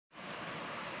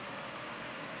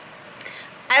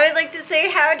I would like to say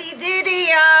howdy doody,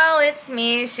 y'all. It's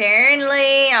me, Sharon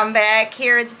Lee. I'm back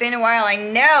here. It's been a while, I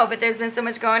know, but there's been so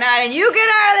much going on. And you get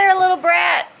out of there, little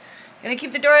brat. Gonna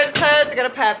keep the doors closed. I got a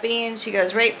puppy, and she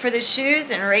goes right for the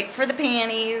shoes and right for the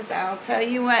panties. I'll tell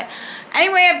you what.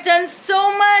 Anyway, I've done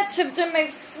so much. I've done my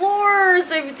floors.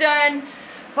 I've done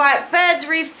beds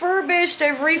refurbished.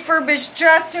 I've refurbished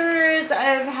dressers.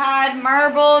 I've had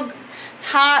marble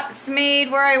tops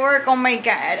made where I work. Oh my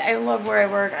God, I love where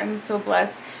I work. I'm so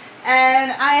blessed.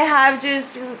 And I have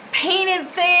just painted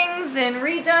things and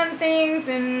redone things,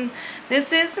 and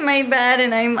this is my bed,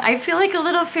 and I feel like a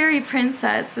little fairy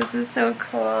princess. This is so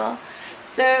cool.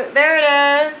 So there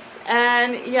it is,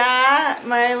 and yeah,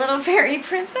 my little fairy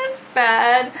princess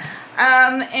bed.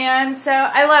 And so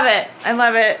I love it. I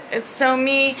love it. It's so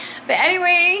me. But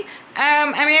anyway,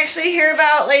 I'm actually here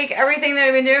about like everything that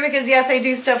I've been doing, because yes, I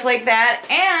do stuff like that,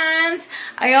 and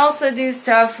I also do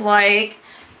stuff like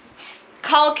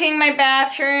caulking my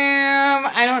bathroom.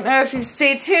 I don't know if you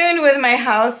stay tuned with my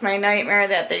house, my nightmare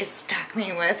that they stuck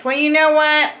me with. Well, you know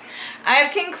what?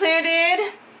 I've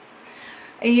concluded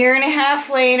a year and a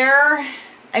half later,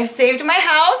 I've saved my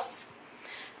house.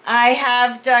 I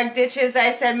have dug ditches.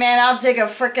 I said, man, I'll dig a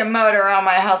freaking moat around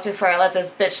my house before I let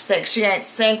this bitch sink. She ain't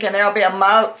sinking. There'll be a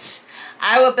moat.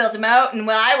 I will build a moat, and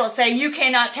well, I will say, you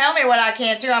cannot tell me what I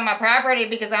can't do on my property,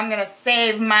 because I'm going to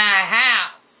save my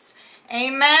house.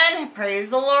 Amen. Praise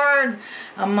the Lord.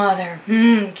 A mother.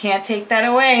 Can't take that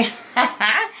away.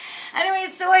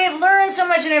 Anyway, so I have learned so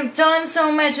much, and I've done so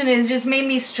much, and it's just made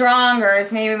me stronger.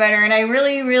 It's made me better. And I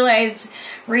really realized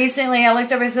recently, I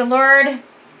looked up, I said, Lord,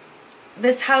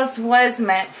 this house was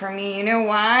meant for me. You know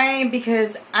why?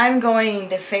 Because I'm going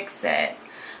to fix it.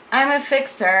 I'm a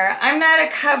fixer. I'm not a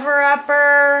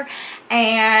cover-upper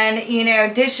and, you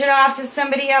know, dish it off to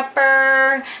somebody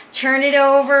upper, turn it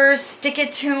over, stick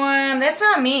it to them. That's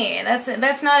not me.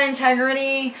 That's not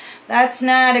integrity. That's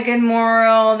not a good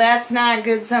moral. That's not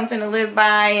good something to live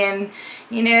by. And,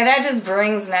 you know, that just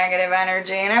brings negative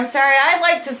energy. And I'm sorry, I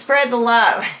like to spread the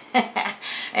love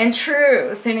and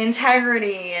truth and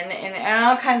integrity and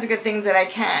all kinds of good things that I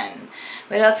can.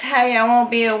 But I'll tell you, I won't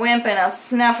be a wimp, and I'll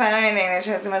snuff out anything that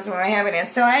tries to mess with my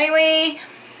happiness. So anyway,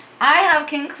 I have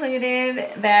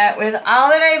concluded that with all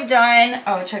that I've done,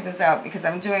 oh, check this out, because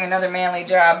I'm doing another manly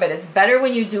job, but it's better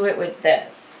when you do it with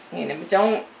this. You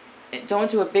know, don't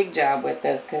do a big job with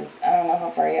this, because I don't know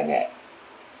how far you get.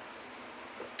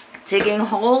 Digging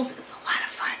holes is a lot of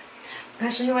fun,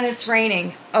 especially when it's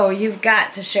raining. Oh, you've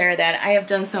got to share that. I have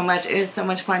done so much. It is so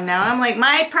much fun now. I'm like,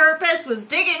 my purpose was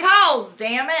digging holes,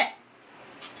 damn it.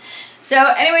 So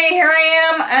anyway, here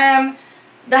I am.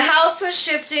 The house was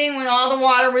shifting when all the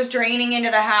water was draining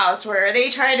into the house, where they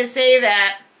tried to say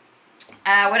that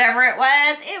whatever it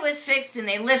was fixed, and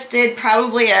they lifted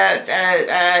probably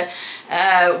a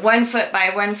 1 foot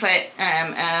by 1 foot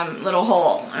little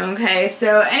hole. Okay,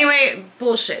 so anyway,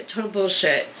 bullshit, total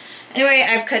bullshit. Anyway,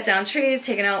 I've cut down trees,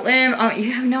 taken out limb. Oh,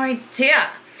 you have no idea.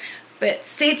 But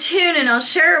stay tuned, and I'll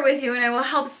share it with you, and I will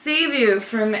help save you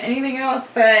from anything else.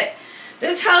 But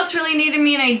this house really needed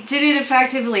me, and I did it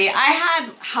effectively. I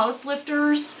had house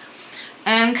lifters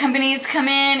companies come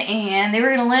in, and they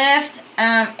were going to lift.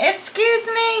 Excuse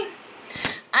me?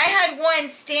 I had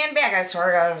one stand back. I swear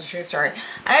to God, it was a true story.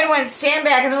 I had one stand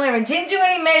back in the living room. Didn't do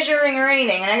any measuring or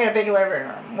anything, and I got a big living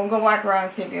room. We'll go walk around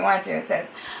and see if you want to. It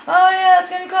says, oh yeah, it's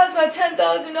going to cost about $10,000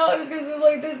 because it's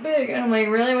like this big. And I'm like,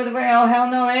 really? What the fuck? Oh, hell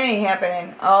no, that ain't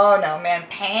happening. Oh, no, man.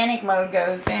 Panic mode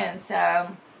goes in, so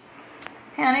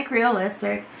panic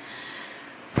realistic.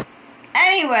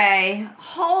 Anyway,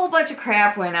 whole bunch of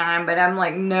crap went on, but I'm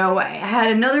like, no way. I had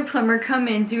another plumber come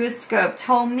in, do a scope,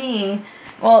 told me,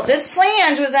 well, this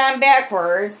flange was on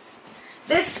backwards.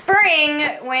 This spring,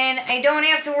 when I don't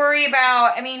have to worry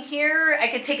about, I mean, here I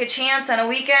could take a chance on a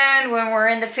weekend when we're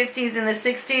in the 50s and the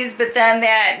 60s, but then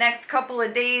that next couple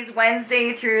of days,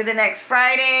 Wednesday through the next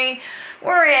Friday,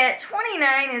 we're at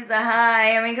 29 is the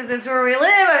high. I mean, because it's where we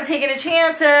live. I'm taking a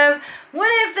chance of,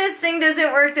 what if this thing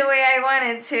doesn't work the way I want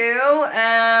it to?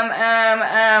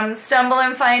 Stumble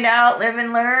and find out, live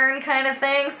and learn kind of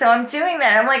thing. So I'm doing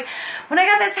that. I'm like, when I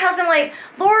got this house, I'm like,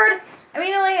 Lord, I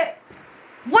mean, like,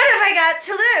 what have I got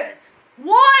to lose?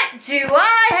 What do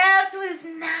I have to lose?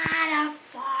 Not a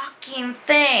fucking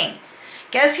thing.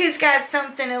 Guess who's got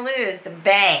something to lose? The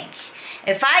bank.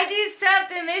 If I do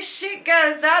something, this shit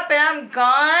goes up and I'm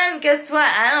gone, guess what?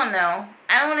 I don't know.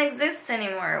 I don't exist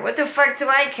anymore. What the fuck do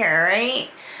I care, right?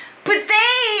 But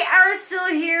they are still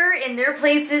here and their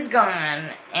place is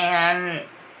gone. And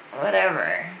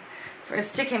whatever. For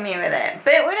sticking me with it.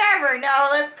 But whatever. No,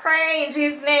 let's pray in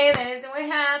Jesus' name. That isn't what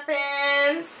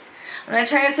happens. I'm not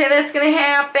trying to say that's going to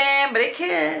happen, but it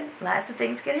could. Lots of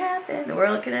things could happen. The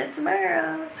world could end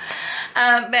tomorrow.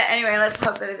 But anyway, let's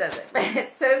hope that it doesn't.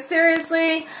 So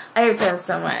seriously, I have done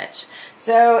so much.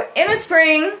 So in the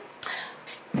spring,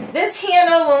 this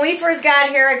handle, when we first got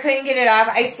here, I couldn't get it off.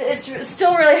 It's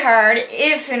still really hard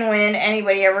if and when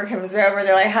anybody ever comes over.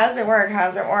 They're like, how's it work?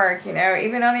 How's it work? You know,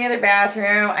 even on the other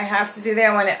bathroom, I have to do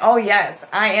that one. Oh, yes,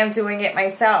 I am doing it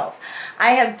myself.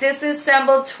 I have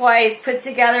disassembled twice, put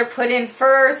together, put in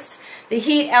first the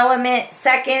heat element,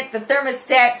 second, the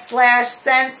thermostat /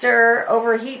 sensor,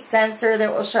 overheat sensor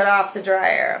that will shut off the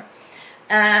dryer.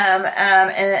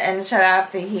 And shut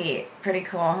off the heat. Pretty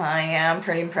cool, huh? Yeah, I'm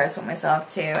pretty impressed with myself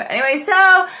too. Anyway, so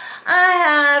I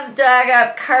have dug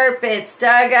up carpets,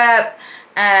 dug up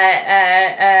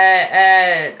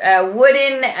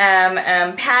wooden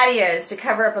patios to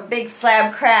cover up a big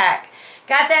slab crack.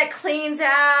 Got that cleaned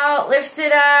out,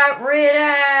 lifted up, rid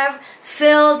of,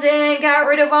 filled in, got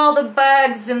rid of all the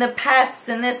bugs and the pests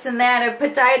and this and that. I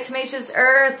put diatomaceous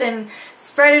earth and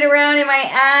spread it around in my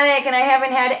attic, and I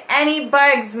haven't had any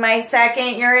bugs my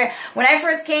second year. When I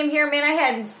first came here, man, I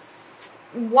had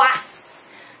wasps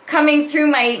coming through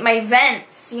my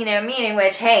vents, you know, meaning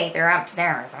which, hey, they're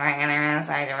upstairs. I'm going to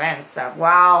inside your vents. So,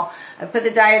 wow. I put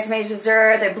the diatomaceous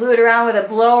earth. I blew it around with a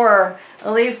blower,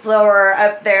 a leaf blower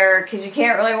up there, because you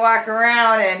can't really walk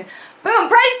around, and boom,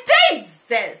 praise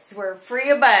Jesus, we're free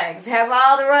of bugs. Have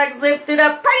all the rugs lifted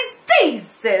up. Praise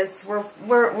Jesus,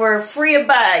 we're free of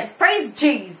bugs. Praise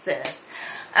Jesus.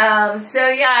 So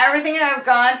yeah, everything that I've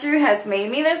gone through has made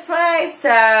me this way.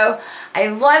 So I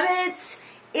love it.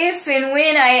 If and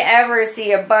when I ever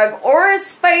see a bug or a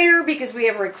spider, because we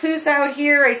have recluse out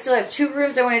here, I still have 2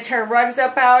 rooms I want to tear rugs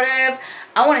up out of.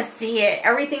 I want to see it.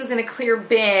 Everything's in a clear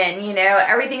bin, you know.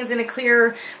 Everything's in a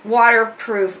clear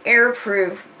waterproof,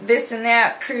 airproof, this and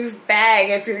that proof bag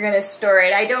if you're going to store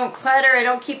it. I don't clutter. I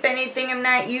don't keep anything I'm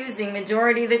not using.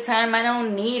 Majority of the time, I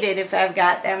don't need it if I've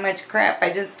got that much crap.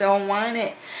 I just don't want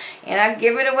it. And I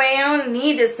give it away. I don't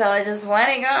need to sell. I just want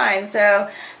it gone. So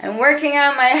I'm working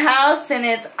on my house, and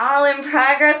it's all in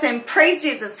progress. And praise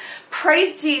Jesus.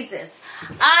 Praise Jesus.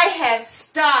 I have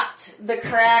stopped the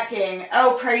cracking.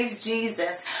 Oh, praise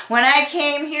Jesus. When I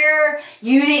came here,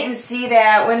 you didn't see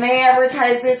that. When they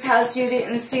advertised this house, you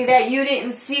didn't see that. You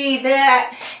didn't see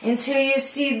that until you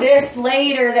see this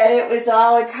later, that it was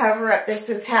all a cover-up. This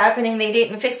was happening. They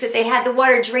didn't fix it. They had the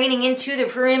water draining into the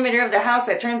perimeter of the house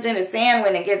that turns into sand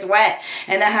when it gets wet,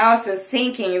 and the house is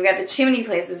sinking. You've got the chimney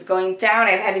places going down.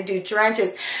 I've had to do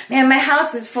drenches. Man, my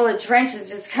house is full of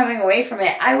drenches just coming away from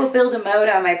it. I will build a moat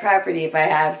on my property if I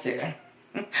have to.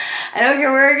 I don't care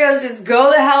where it goes, just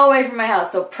go the hell away from my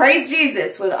house. So praise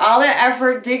Jesus, with all the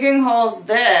effort digging holes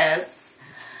look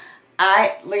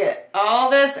at all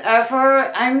this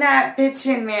effort. I'm not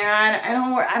bitching, man.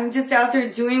 I'm just out there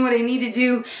doing what I need to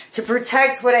do to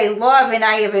protect what I love and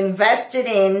I have invested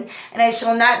in, and I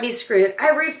shall not be screwed. I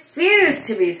refuse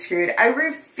to be screwed. I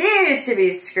refuse to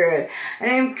be screwed.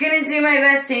 And I'm going to do my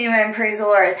best anyway, and praise the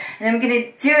Lord. And I'm going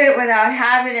to do it without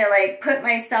having to, like, put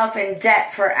myself in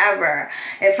debt forever.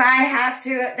 If I have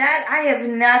to, I have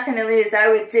nothing to lose. I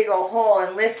would dig a hole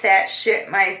and lift that shit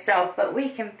myself. But we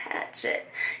can patch it.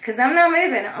 Because I'm not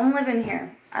moving. I'm living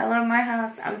here. I love my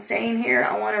house. I'm staying here.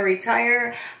 I want to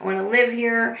retire. I want to live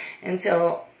here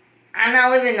until I'm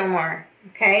not living no more.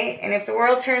 Okay? And if the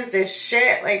world turns to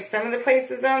shit like some of the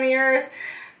places on the earth,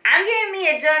 I'm getting me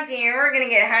a junkie and we're going to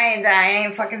get high and die. I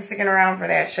ain't fucking sticking around for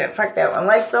that shit. Fuck that. When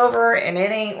life's over and it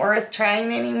ain't worth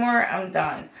trying anymore, I'm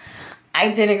done.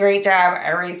 I did a great job. I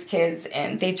raised kids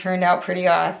and they turned out pretty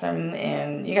awesome.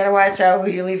 And you got to watch out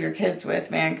who you leave your kids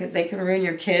with, man, because they can ruin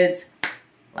your kids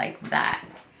like that.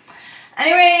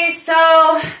 Anyway,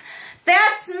 so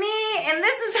that's me, and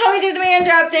this is how we do the man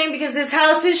job thing, because this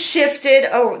house is shifted.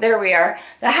 Oh, there we are.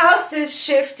 The house is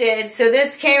shifted, so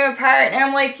this came apart, and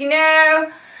I'm like, you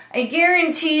know, I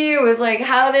guarantee you with like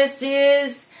how this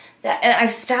is, that, and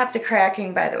I've stopped the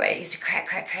cracking, by the way. I used to crack,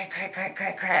 crack, crack, crack, crack,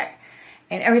 crack, crack,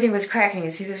 and everything was cracking. You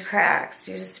see those cracks,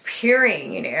 you're just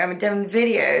peering, you know. I've done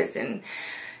videos, and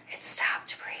it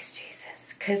stopped.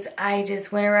 Because I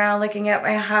just went around looking at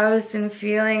my house and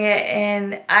feeling it,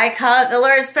 and I call it, the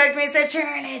Lord spoke to me and said,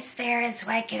 Sharon, it's there, it's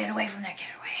wet, get it away from there, get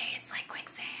it away. It's like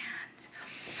quicksand.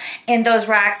 And those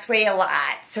rocks weigh a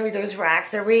lot, so those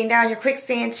rocks are weighing down your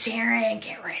quicksand. Sharon,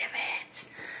 get rid of it.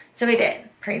 So we did,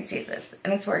 praise Jesus,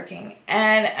 and it's working.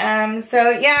 And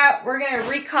so yeah, we're going to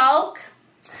recalc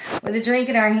with a drink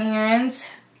in our hand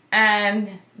and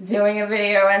doing a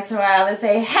video once in a while to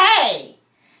say, hey,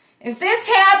 if this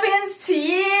happens to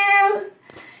you,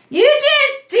 you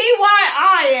just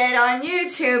DIY it on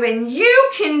YouTube and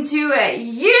you can do it.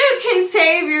 You can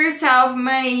save yourself yourself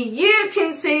money. You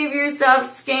can save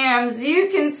yourself scams. You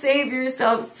can save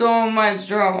yourself so much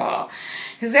trouble.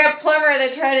 Because that plumber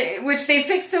that tried to, which they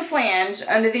fixed the flange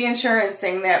under the insurance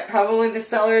thing that probably the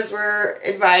sellers were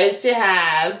advised to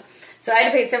have. So I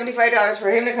had to pay $75 for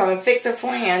him to come and fix a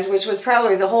flange, which was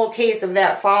probably the whole case of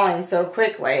that falling so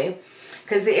quickly.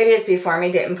 Because the idiots before me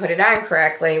didn't put it on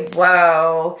correctly.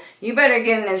 Whoa. You better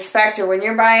get an inspector when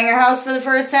you're buying a house for the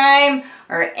first time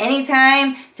or any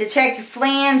time to check your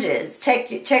flanges.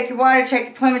 Check your water, check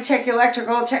your plumbing, check your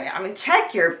electrical.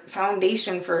 Check your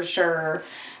foundation for sure.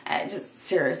 Just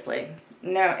seriously.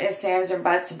 No ifs, ands, or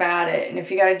buts about it. And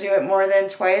if you got to do it more than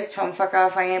twice, tell them fuck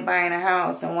off, I ain't buying a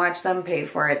house, and watch them pay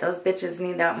for it. Those bitches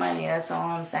need that money. That's all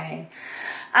I'm saying.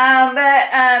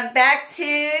 Back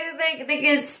to the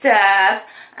good stuff.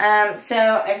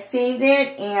 So I've saved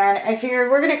it, and I figured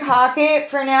we're going to caulk it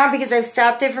for now because I've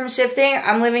stopped it from shifting.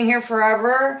 I'm living here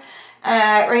forever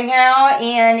right now,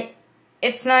 and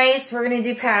it's nice. We're going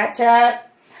to do patch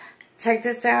up. Check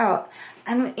this out.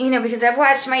 Because I've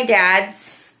watched my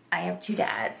dads. I have 2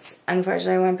 dads.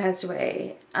 Unfortunately, one passed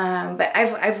away. But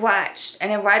I've watched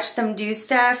them do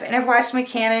stuff, and I've watched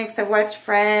mechanics, I've watched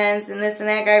friends, and this and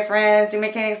that guy friends do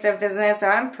mechanic stuff, this and that, so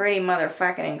I'm pretty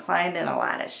motherfucking inclined in a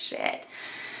lot of shit.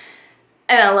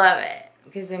 And I love it,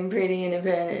 because I'm pretty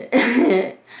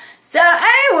independent. So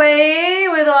anyway,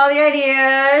 with all the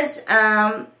ideas,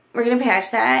 we're going to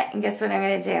patch that, and guess what I'm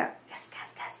going to do? Guess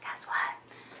what?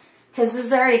 Because this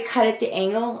is already cut at the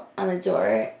angle on the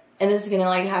door. And this is gonna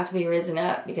like have to be risen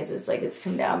up because it's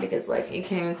come down because like you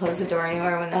can't even close the door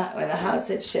anymore when the house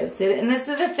had shifted. And this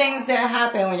is the things that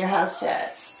happen when your house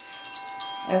shifts.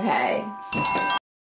 Okay.